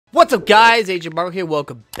What's up, guys? ajmarkle here.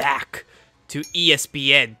 Welcome back to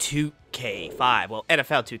ESPN 2K5. Well,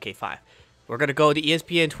 NFL 2K5. We're going to go to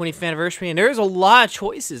ESPN 20th anniversary, and there's a lot of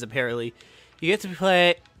choices, apparently. You get to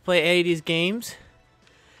play any of these games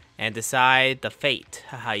and decide the fate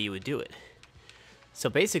of how you would do it. So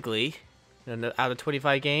basically, out of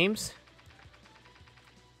 25 games,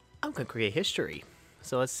 I'm going to create history.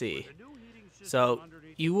 So let's see. So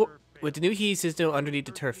with the new heat system underneath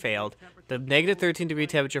the turf failed, the negative 13-degree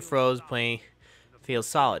temperature froze. Playing feels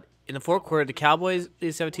solid. In the fourth quarter, the Cowboys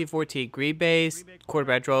lead 17-14. Green Bay's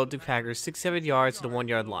quarterback drove the Packers 6-7 yards to the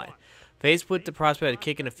 1-yard line. Faced with the prospect of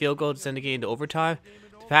kicking a field goal to send the game to overtime,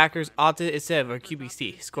 the Packers opted instead of a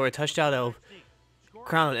QBC, scored a touchdown to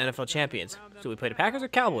crown them NFL champions. So we play the Packers or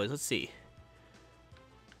Cowboys? Let's see.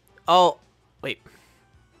 Oh, wait.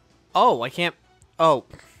 Oh, I can't. Oh.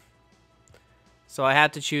 So I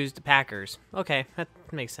had to choose the Packers. Okay, that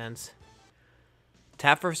makes sense.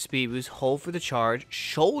 Tap for speed boost, hold for the charge,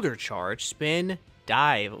 shoulder charge, spin,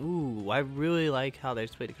 dive. Ooh, I really like how they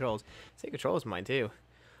split the controls. Say controls mine too.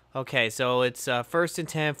 Okay, so it's first and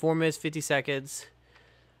 10, 4 minutes, 50 seconds.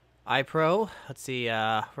 iPro. Let's see.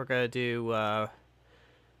 We're gonna do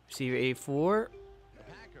receiver 84.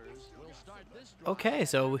 Okay,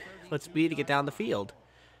 so let's speed to get down the field.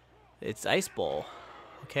 It's Ice Bowl.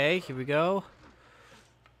 Okay, here we go.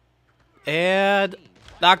 And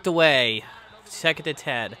knocked away. Second and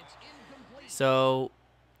 10. So,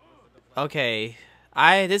 okay.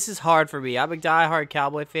 This is hard for me. I'm a diehard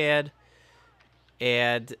Cowboy fan.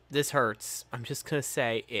 And this hurts. I'm just going to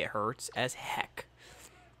say it hurts as heck.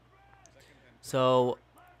 So,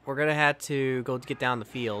 we're going to have to go get down the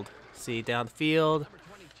field. See, down the field.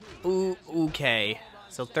 Ooh, okay.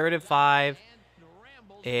 So, 3rd and 5.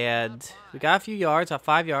 And we got a few yards,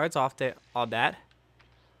 5 yards off on that.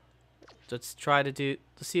 Let's try to do.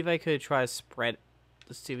 Let's see if I could try to spread.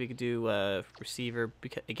 Let's see if we could do receiver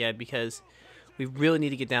again, because we really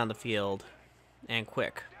need to get down the field and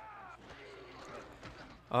quick.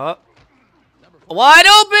 Oh, wide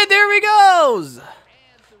open! There he goes,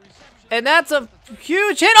 and that's a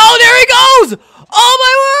huge hit. Oh, there he goes! Oh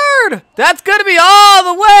my word! That's gonna be all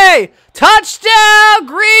the way. Touchdown,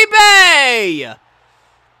 Green Bay!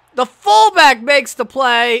 The fullback makes the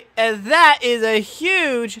play, and that is a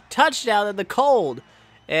huge touchdown in the cold.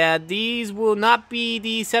 And these will not be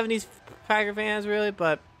the 70s Packer fans, really,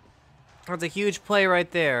 but that's a huge play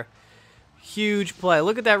right there. Huge play.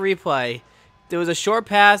 Look at that replay. There was a short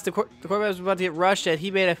pass. The quarterback was about to get rushed, and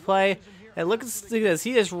he made a play. And look at this.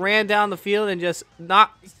 He just ran down the field and just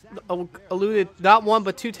eluded not one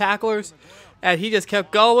but 2 tacklers. And he just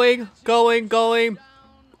kept going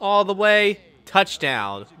all the way.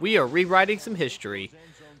 Touchdown. We are rewriting some history.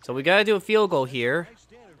 So we got to do a field goal here.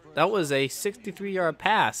 That was a 63-yard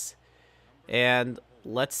pass. And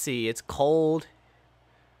let's see. It's cold.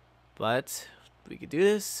 But we can do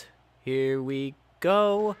this. Here we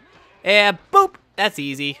go. And boop. That's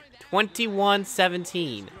easy.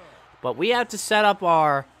 21-17. But we have to set up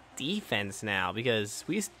our defense now, because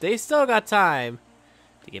they still got time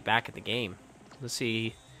to get back in the game. Let's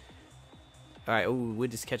see. All right, ooh, we're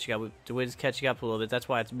just catching up. We're just catching up a little bit. That's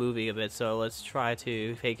why it's moving a bit. So let's try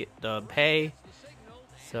to take it pay.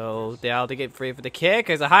 So now they get free for the kick.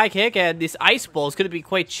 There's a high kick, and this ice bowl is going to be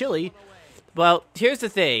quite chilly. Well, here's the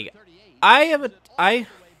thing. Oh,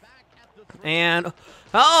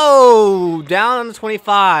 down on the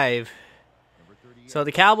 25. So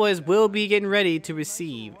the Cowboys will be getting ready to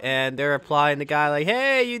receive, and they're applying the guy like,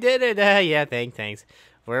 "Hey, you did it." Yeah, thanks.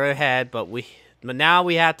 We're ahead, but now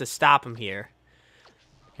we have to stop him here.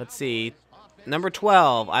 Let's see. Number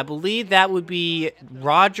 12. I believe that would be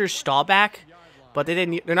Roger Staubach, but they're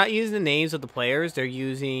not using the names of the players. They're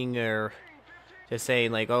using just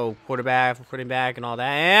saying like, oh, quarterback, and all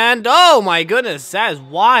that. And oh my goodness, that is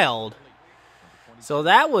wild. So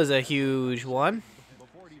that was a huge one.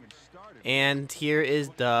 And here is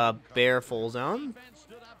the Bear full zone.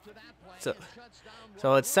 So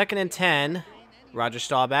it's 2nd and 10. Roger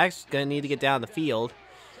Staubach's going to need to get down the field.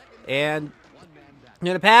 And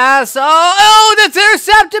going to pass. Oh, that's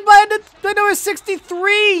intercepted by the number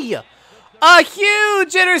 63. A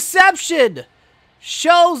huge interception.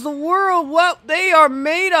 Shows the world what they are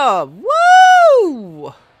made of.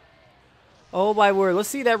 Woo! Oh, my word. Let's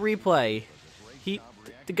see that replay.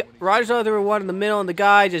 Roger Staubach, there were one in the middle, and the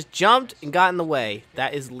guy just jumped and got in the way.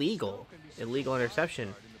 That is legal. Illegal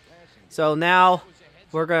interception. So now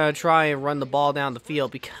we're going to try and run the ball down the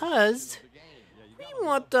field, because we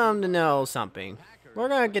want them to know something. We're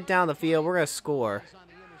going to get down the field. We're going to score.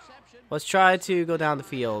 Let's try to go down the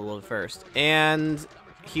field a little first. And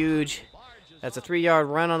huge That's a 3-yard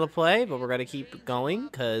run on the play, but we're going to keep going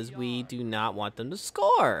because we do not want them to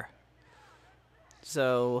score.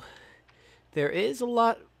 So there is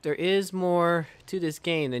more to this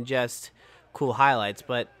game than just cool highlights.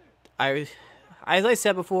 But as I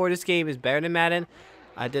said before, this game is better than Madden.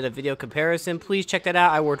 I did a video comparison. Please check that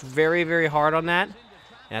out. I worked very, very hard on that. And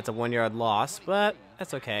that's a 1-yard loss, but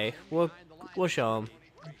that's okay. We'll show them.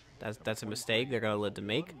 That's a mistake they're going to live to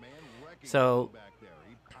make. So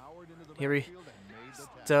here we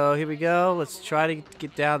go. Let's try to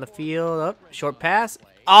get down the field. Up, short pass.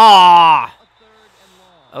 Ah!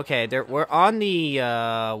 Okay, we're on the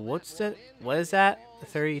what is that?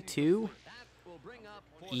 32?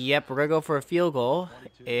 Yep, we're gonna go for a field goal,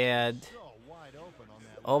 and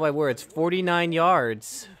oh my word, it's 49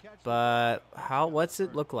 yards. But what's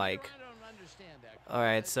it look like? All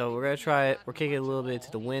right, so we're gonna try it. We're kicking a little bit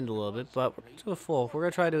to the wind a little bit, but we're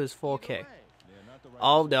gonna try to do his full kick.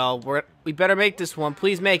 Oh no, we better make this one.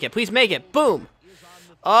 Please make it. Please make it. Boom.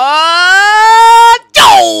 Oh,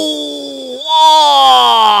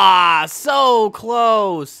 so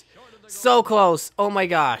close. So close. Oh my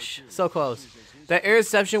gosh. So close. That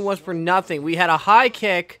interception was for nothing. We had a high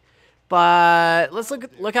kick, but let's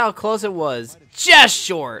look how close it was. Just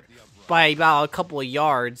short by about a couple of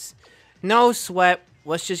yards. No sweat.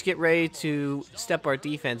 Let's just get ready to step our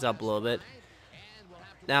defense up a little bit.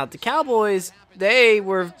 Now, the Cowboys, they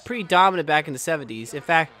were pretty dominant back in the 70s. In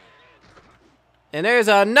fact, and there's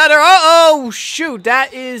another, oh shoot,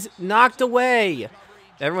 that is knocked away.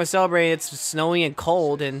 Everyone's celebrating. It's snowing and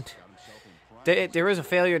cold, and there is a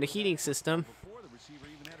failure in the heating system.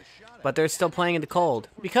 But they're still playing in the cold.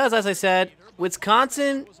 Because, as I said,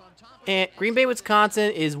 Wisconsin, and Green Bay,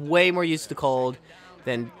 Wisconsin is way more used to cold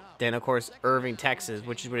than of course, Irving, Texas,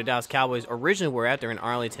 which is where the Dallas Cowboys originally were at. They're in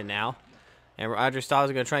Arlington now. And Roger Styles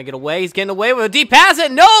is going to try and get away. He's getting away with a deep pass.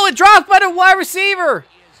 And no, it drops by the wide receiver.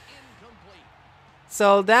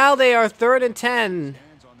 So now they are 3rd and 10.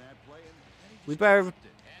 We better,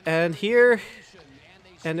 and here,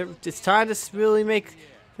 and it's time to really make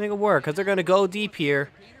it work because they're going to go deep here.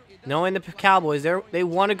 Knowing the Cowboys, they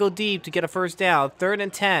want to go deep to get a first down. 3rd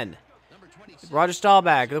and 10. Roger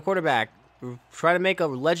Staubach, the quarterback, try to make a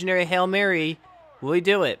legendary Hail Mary. Will he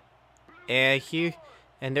do it? And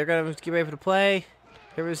they're going to get ready for the play.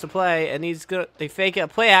 Here's the play, and they fake it,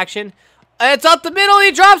 play action. And it's up the middle,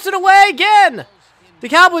 he drops it away again. The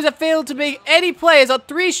Cowboys have failed to make any plays on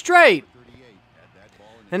 3 straight.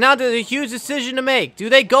 And now there's a huge decision to make. Do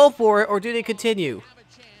they go for it, or do they continue?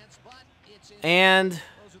 And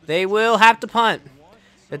they will have to punt.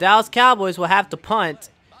 The Dallas Cowboys will have to punt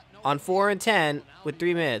on 4 and 10 with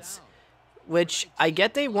 3 minutes. Which, I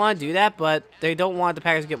get they want to do that, but they don't want the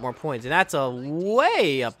Packers to get more points. And that's a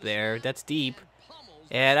way up there. That's deep.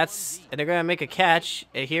 And they're going to make a catch.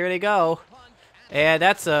 And here they go. And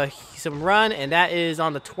that's some run, and that is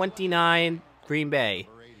on the 29 Green Bay.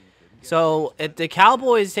 So, if the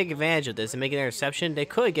Cowboys take advantage of this and make an interception, they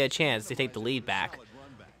could get a chance to take the lead back.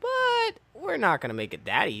 But we're not going to make it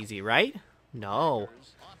that easy, right? No.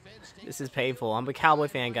 This is painful. I'm a Cowboy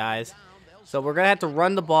fan, guys. So we're going to have to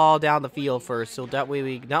run the ball down the field first, so that way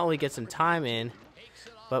we not only get some time in,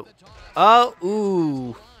 but,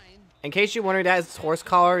 ooh. In case you're wondering, that horse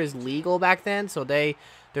collar is legal back then, so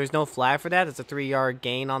there's no flag for that. It's a 3-yard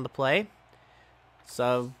gain on the play.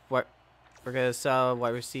 So we're going to sell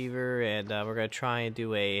wide receiver, and we're going to try and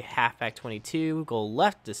do a halfback 22, go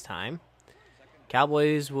left this time.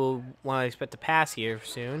 Cowboys will want to expect to pass here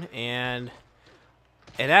soon, and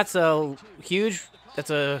that's a huge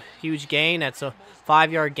gain. That's a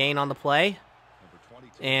 5-yard gain on the play.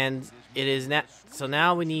 And it is net. So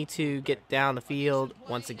now we need to get down the field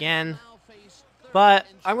once again. But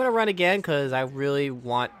I'm going to run again because I really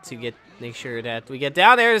want to make sure that we get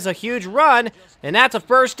down there. There's a huge run, and that's a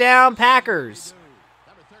first down, Packers.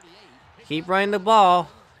 Keep running the ball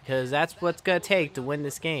because that's what's going to take to win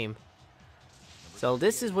this game. So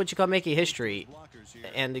this is what you call making history.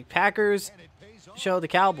 And the Packers show the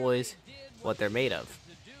Cowboys what they're made of.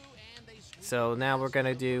 So now we're going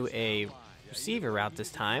to do a receiver route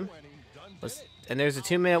this time. And there's a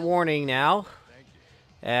 2-minute warning now.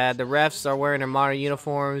 The refs are wearing their modern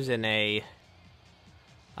uniforms in a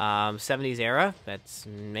 70s era. That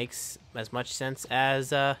makes as much sense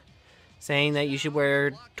as saying that you should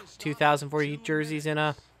wear 2040 jerseys in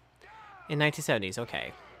 1970s.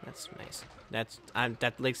 Okay, that's nice.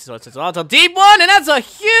 That makes so it's a deep one, and that's a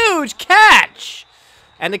huge catch.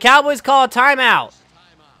 And the Cowboys call a timeout.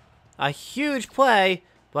 A huge play,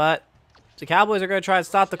 but the Cowboys are going to try to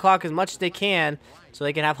stop the clock as much as they can so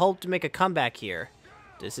they can have hope to make a comeback here.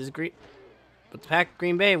 This is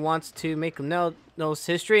Green Bay wants to make them know knows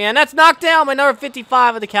history. And that's knocked down by number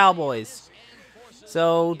 55 of the Cowboys.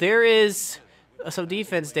 So there is some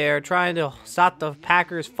defense there trying to stop the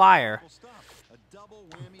Packers' fire.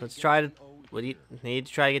 Let's try to... We need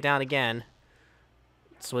to try to get down again.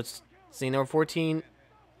 So it's number 14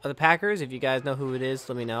 of the Packers. If you guys know who it is,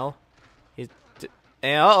 let me know.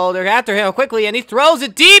 Uh-oh, they're after him quickly, and he throws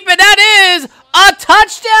it deep, and that is a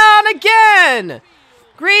touchdown again!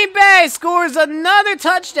 Green Bay scores another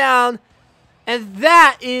touchdown, and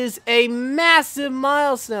that is a massive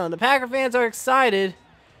milestone. The Packer fans are excited.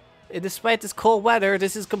 And despite this cold weather,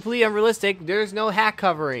 this is completely unrealistic. There's no hat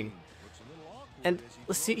covering. And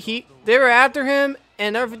let's see, they were after him,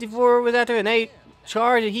 and number 54 was after him, and they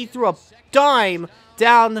charged, and he threw a dime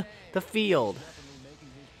down the field.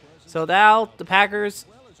 So now the Packers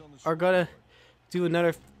are going to do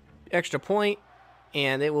another extra point,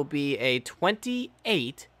 and it will be a 28-17.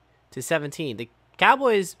 The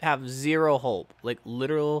Cowboys have zero hope, like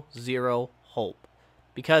literal zero hope.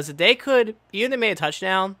 Because if they could, even if they made a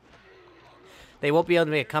touchdown, they won't be able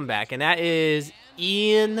to make a comeback. And that is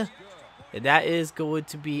and that is going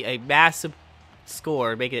to be a massive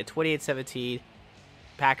score, making it 28-17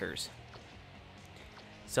 Packers.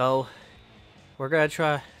 So we're going to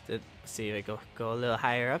try... Let's see if I go a little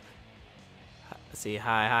higher up. Let's see,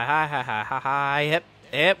 high,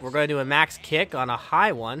 yep. We're going to do a max kick on a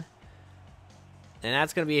high one. And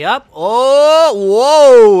that's going to be up. Oh,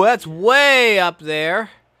 whoa, that's way up there.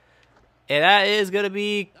 And that is going to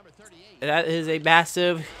be, that is a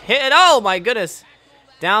massive hit. Oh, my goodness.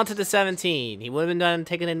 Down to the 17. He would have been done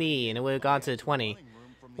taking a knee, and it would have gone to the 20.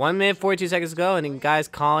 1 minute, 42 seconds ago, and then guys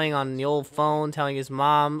calling on the old phone, telling his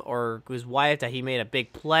mom or his wife that he made a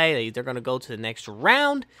big play, that they're going to go to the next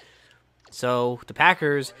round. So the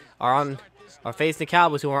Packers are facing the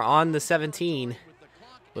Cowboys, who are on the 17,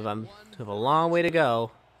 with a long way to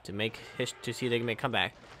go to see if they can make a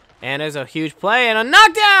comeback. And there's a huge play and a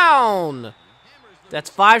knockdown. That's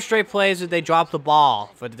 5 straight plays where they drop the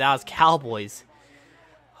ball for the Dallas Cowboys.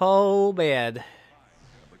 Oh man.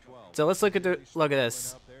 So let's look at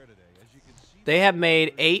this. They have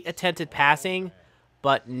made 8 attempted passing,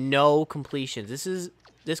 but no completions.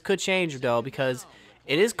 This could change though, because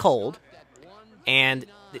it is cold, and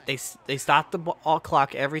they stop the ball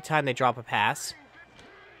clock every time they drop a pass.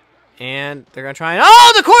 And they're gonna try and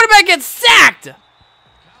the quarterback gets sacked,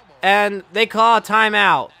 and they call a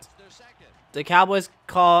timeout. The Cowboys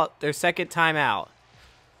call their second timeout.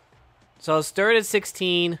 So it's 3rd and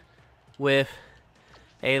 16 with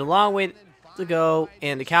a long way to go,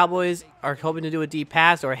 and the Cowboys are hoping to do a deep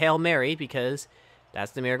pass or a Hail Mary, because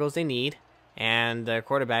that's the miracles they need. And the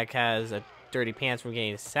quarterback has a dirty pants from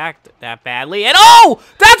getting sacked that badly. And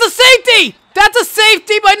that's a safety! That's a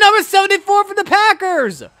safety by number 74 for the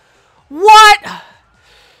Packers! What?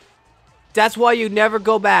 That's why you never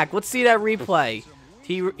go back. Let's see that replay.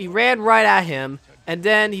 He ran right at him, and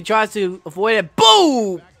then he tries to avoid it.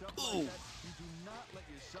 Boom!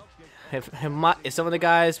 If some of the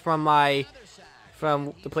guys from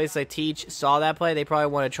the place I teach saw that play, they probably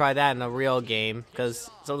want to try that in a real game,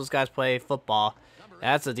 because some of those guys play football.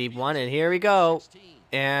 That's a deep one, and here we go.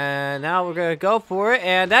 And now we're going to go for it,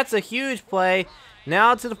 and that's a huge play.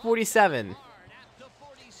 Now to the 47.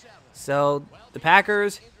 So the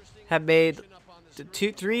Packers have made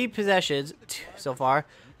 3 possessions so far.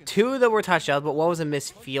 2 that were touchdowns, but 1 was a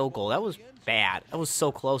missed field goal. That was bad. That was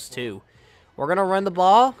so close too. We're going to run the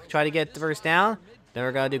ball, try to get the first down. Then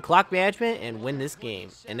we're going to do clock management and win this game.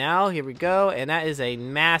 And now, here we go. And that is a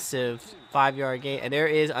massive 5-yard gain. And there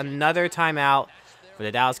is another timeout for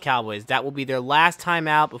the Dallas Cowboys. That will be their last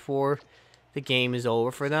timeout before the game is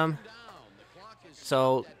over for them.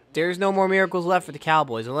 So there's no more miracles left for the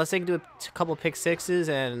Cowboys, unless they can do a couple pick sixes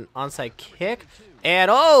and an onside kick. And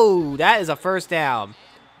that is a first down.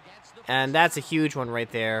 And that's a huge one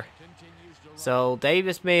right there. So they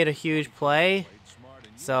just made a huge play.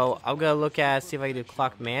 So I'm going to look at, see if I can do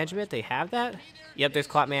clock management. They have that? Yep, there's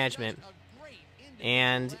clock management.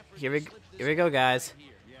 And here we go, guys.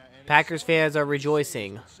 Packers fans are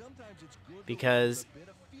rejoicing, because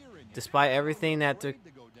despite everything that the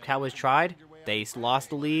Cowboys tried, they lost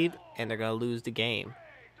the lead, and they're going to lose the game.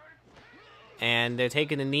 And they're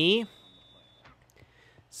taking a knee.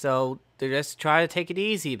 So they're just trying to take it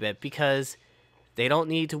easy a bit, because they don't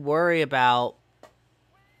need to worry about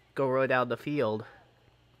going down the field.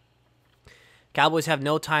 Cowboys have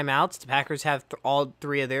no timeouts. The Packers have all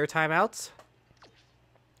 3 of their timeouts.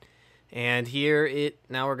 And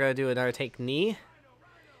now we're going to do another take knee.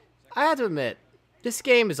 I have to admit, this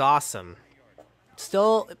game is awesome.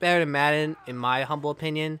 Still better than Madden, in my humble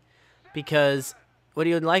opinion, because whether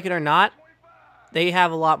you like it or not, they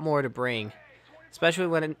have a lot more to bring. Especially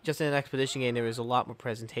when just in an expedition game, there was a lot more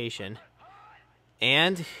presentation.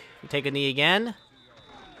 And we take a knee again.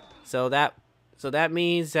 So that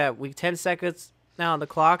means that 10 seconds now on the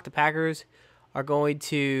clock. The Packers are going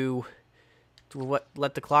to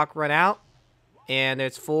let the clock run out. And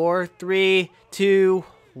it's 4, 3, 2,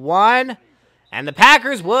 1. And the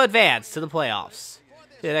Packers will advance to the playoffs.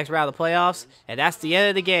 To the next round of the playoffs. And that's the end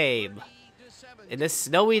of the game. In this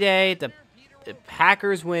snowy day, the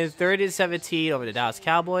Packers win 30-17 over the Dallas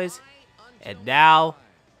Cowboys. And now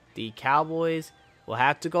the Cowboys will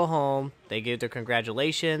have to go home. They give their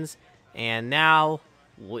congratulations. And now,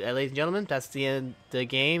 ladies and gentlemen, that's the end of the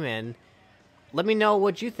game. And let me know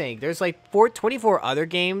what you think. There's like 24 other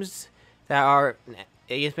games that are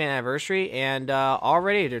ESPN anniversary. And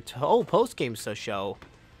already their post-game show.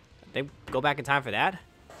 They go back in time for that.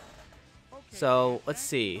 So, let's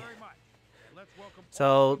see.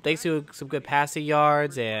 So, thanks to some good passing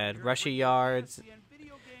yards and rushing yards,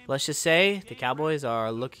 let's just say the Cowboys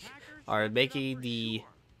are making the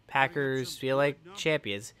Packers feel like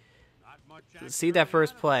champions. See that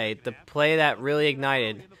first play, the play that really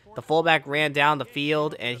ignited. The fullback ran down the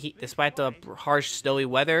field, and despite the harsh, snowy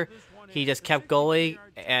weather, he just kept going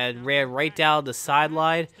and ran right down the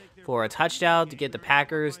sideline for a touchdown to get the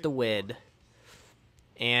Packers the win.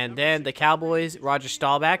 And then the Cowboys, Roger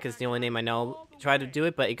Staubach is the only name I know, tried to do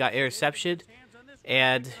it, but it got interception,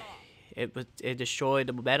 and it destroyed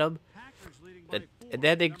the momentum. And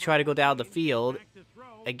then they try to go down the field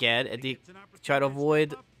again, and they try to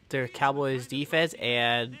avoid their Cowboys defense,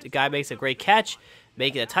 and the guy makes a great catch,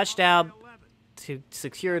 making a touchdown to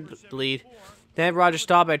secure the lead. Then Roger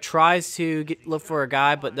Staubach tries to look for a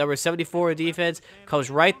guy, but number 74 in defense comes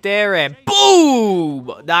right there and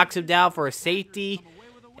boom! Knocks him down for a safety,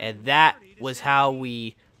 and that was how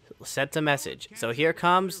we sent a message. So here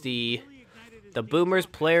comes the Boomers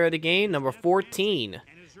player of the game, number 14.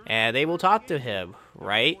 And they will talk to him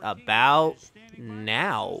right about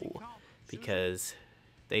now, because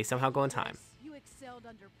they somehow go in time. You excelled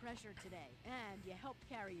under pressure today, and you helped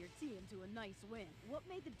carry your team to a nice win. What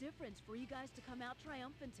made the difference for you guys to come out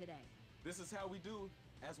triumphant today? This is how we do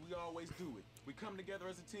it, as we always do it. We come together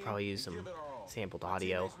as a team. Probably use some sampled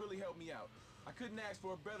audio. My really helped me out. I couldn't ask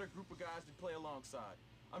for a better group of guys to play alongside.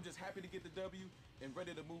 I'm just happy to get the W and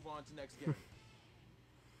ready to move on to next game.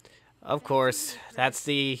 Of course, that's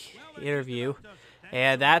the interview,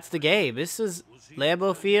 and that's the game. This is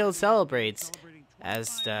Lambeau Field celebrates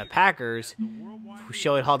as the Packers,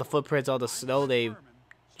 showing all the footprints, all the snow they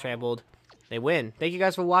trampled, they win. Thank you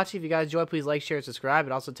guys for watching. If you guys enjoyed, please like, share, subscribe,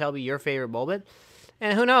 and also tell me your favorite moment.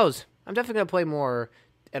 And who knows, I'm definitely going to play more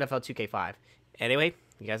NFL 2K5. Anyway,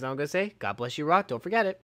 you guys know what I'm going to say. God bless you, rock. Don't forget it.